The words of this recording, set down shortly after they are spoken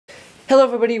Hello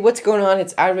everybody, what's going on?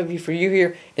 It's iReviewforYou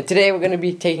here, and today we're going to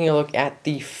be taking a look at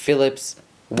the Philips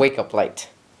wake-up light.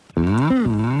 Talk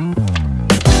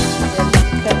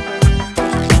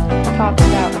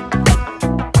it out.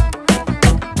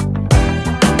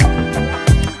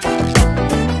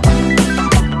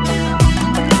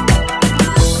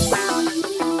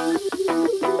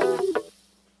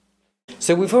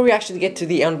 So before we actually get to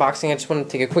the unboxing, I just want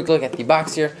to take a quick look at the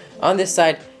box here. On this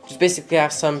side, just basically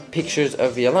have some pictures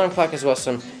of the alarm clock as well as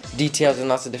some details in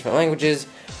lots of different languages.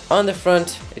 On the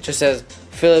front, it just says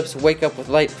Philips wake up with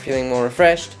light, feeling more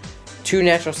refreshed, 2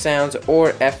 natural sounds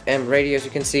or FM radio, as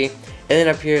you can see. And then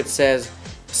up here it says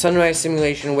sunrise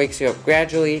simulation wakes you up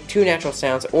gradually, 2 natural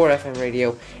sounds or FM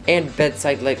radio, and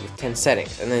bedside light with 10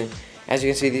 settings. And then as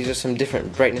you can see, these are some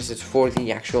different brightnesses for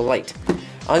the actual light.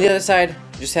 On the other side,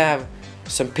 you just have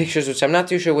some pictures, which I'm not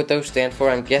too sure what those stand for.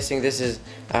 I'm guessing this is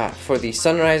for the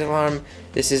sunrise alarm.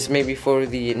 This is maybe for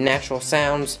the natural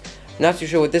sounds. Not too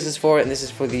sure what this is for, and this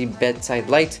is for the bedside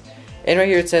light. And right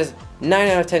here it says 9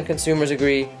 out of 10 consumers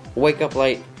agree wake up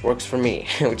light works for me,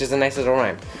 which is a nice little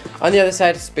rhyme. On the other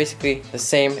side, it's basically the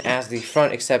same as the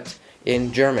front except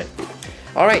in German.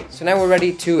 Alright, so now we're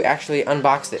ready to actually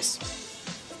unbox this.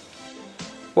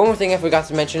 One more thing I forgot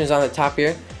to mention is on the top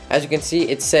here. As you can see,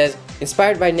 it says,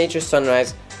 inspired by nature's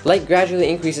sunrise, light gradually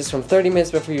increases from 30 minutes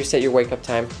before you set your wake-up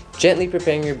time, gently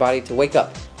preparing your body to wake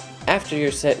up. After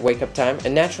your set wake-up time, a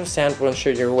natural sound will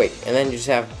ensure you're awake. And then you just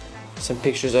have some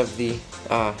pictures of the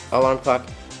alarm clock.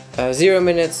 0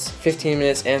 minutes, 15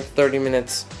 minutes, and 30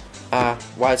 minutes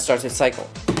while it starts its cycle.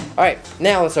 Alright,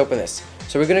 now let's open this.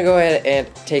 So we're going to go ahead and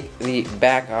take the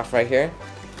back off right here.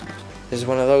 This is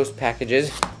one of those packages.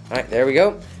 Alright, there we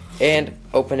go. And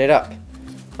open it up.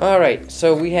 Alright,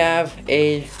 so we have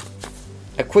a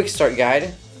quick start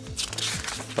guide,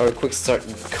 or a quick start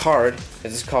card,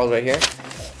 as it's called right here.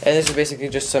 And this is basically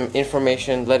just some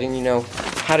information letting you know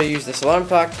how to use this alarm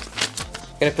clock.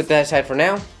 I'm going to put that aside for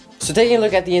now. So taking a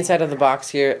look at the inside of the box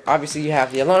here, obviously you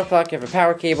have the alarm clock, you have a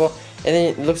power cable, and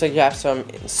then it looks like you have some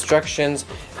instructions,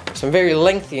 some very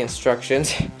lengthy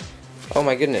instructions. Oh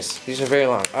my goodness, these are very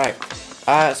long. Alright,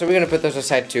 so we're going to put those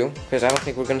aside too, because I don't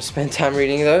think we're going to spend time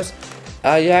reading those.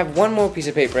 You have one more piece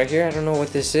of paper right here. I don't know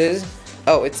what this is.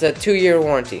 Oh, it's a 2-year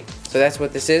warranty. So that's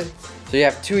what this is. So you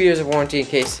have 2 years of warranty in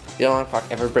case the alarm clock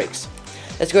ever breaks.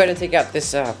 Let's go ahead and take out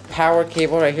this power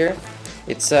cable right here.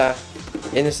 It's in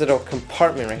this little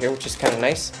compartment right here, which is kind of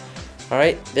nice.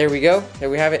 Alright, there we go.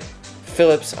 There we have it.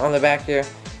 Philips on the back here.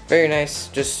 Very nice,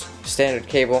 just standard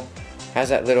cable. Has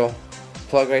that little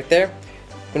plug right there.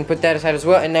 I'm going to put that aside as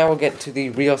well. And now we'll get to the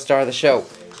real star of the show,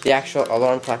 the actual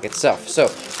alarm clock itself.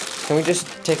 So, can we just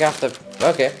take off the,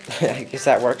 okay, I guess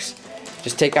that works.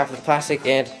 Just take off the plastic,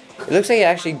 and it looks like it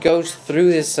actually goes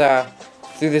through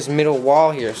this middle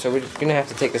wall here, so we're gonna have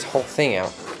to take this whole thing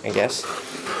out, I guess.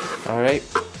 Alright,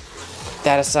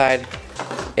 that aside,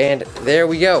 and there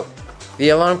we go, the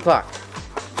alarm clock.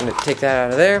 I'm gonna take that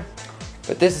out of there,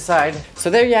 put this aside. So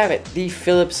there you have it, the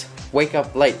Philips wake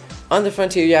up light. On the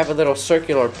front here you have a little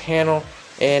circular panel,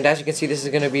 and as you can see, this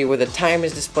is gonna be where the time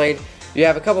is displayed. You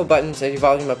have a couple buttons, the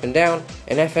volume up and down,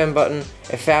 an FM button,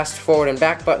 a fast forward and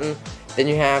back button. Then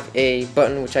you have a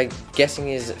button which I'm guessing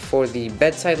is for the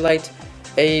bedside light,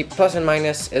 a plus and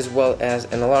minus, as well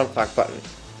as an alarm clock button.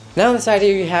 Now on the side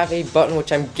here you have a button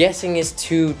which I'm guessing is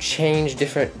to change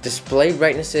different display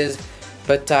brightnesses,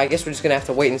 but I guess we're just going to have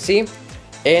to wait and see.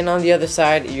 And on the other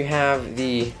side you have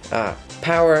the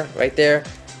power right there.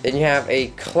 Then you have a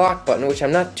clock button, which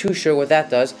I'm not too sure what that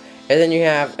does. And then you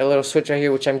have a little switch right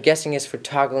here, which I'm guessing is for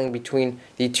toggling between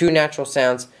the 2 natural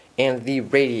sounds and the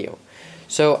radio.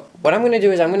 So what I'm going to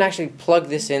do is I'm going to actually plug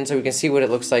this in so we can see what it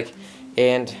looks like,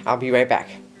 and I'll be right back.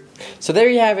 So there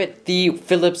you have it, the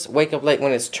Philips wake up light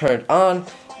when it's turned on.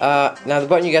 Now the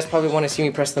button you guys probably want to see me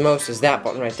press the most is that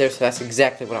button right there, so that's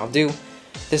exactly what I'll do.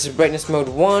 This is brightness mode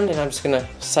 1, and I'm just going to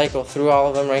cycle through all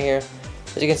of them right here.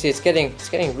 As you can see, it's getting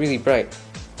really bright.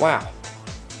 Wow.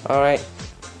 Alright.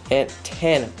 And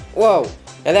 10. Whoa,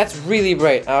 now that's really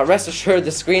bright. Rest assured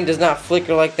the screen does not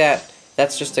flicker like that.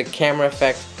 That's just a camera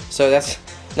effect, so that's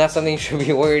not something you should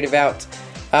be worried about.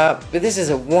 But this is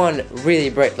a one really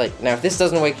bright light. Now if this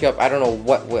doesn't wake you up, I don't know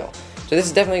what will. So this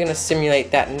is definitely going to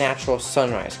simulate that natural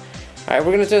sunrise. Alright,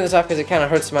 we're going to turn this off because it kind of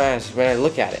hurts my eyes when I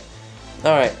look at it.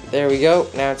 Alright, there we go.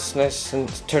 Now it's nice and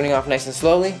turning off nice and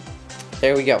slowly.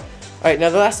 There we go. Alright, now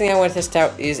the last thing I want to test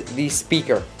out is the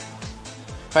speaker.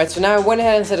 Alright, so now I went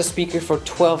ahead and set a speaker for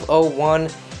 1201,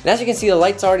 and as you can see the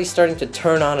light's already starting to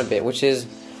turn on a bit, which is,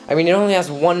 I mean, it only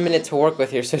has 1 minute to work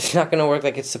with here, so it's not going to work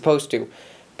like it's supposed to.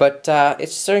 But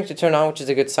it's starting to turn on, which is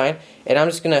a good sign, and I'm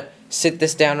just going to sit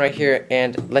this down right here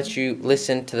and let you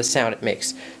listen to the sound it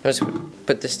makes. I'm just gonna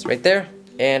put this right there,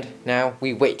 and now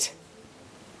we wait.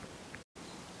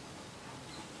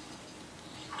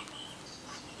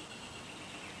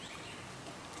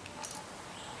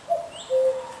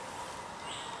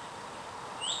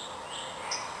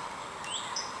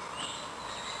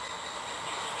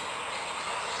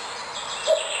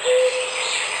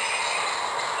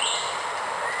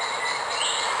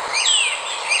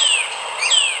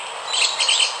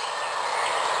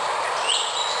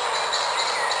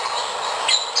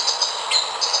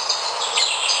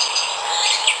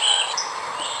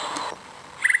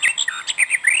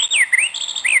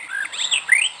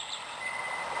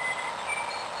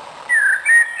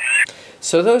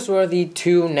 So those were the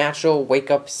two natural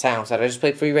wake-up sounds that I just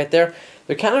played for you right there.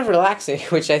 They're kind of relaxing,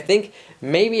 which I think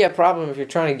may be a problem if you're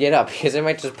trying to get up, because it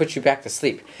might just put you back to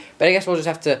sleep. But I guess we'll just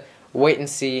have to wait and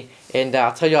see, and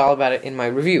I'll tell you all about it in my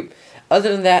review.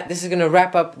 Other than that, this is going to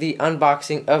wrap up the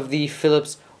unboxing of the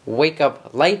Philips Wake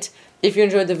Up Light. If you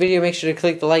enjoyed the video, make sure to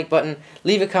click the like button,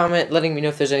 leave a comment letting me know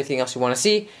if there's anything else you want to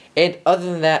see, and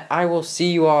other than that, I will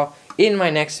see you all in my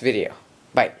next video.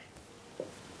 Bye.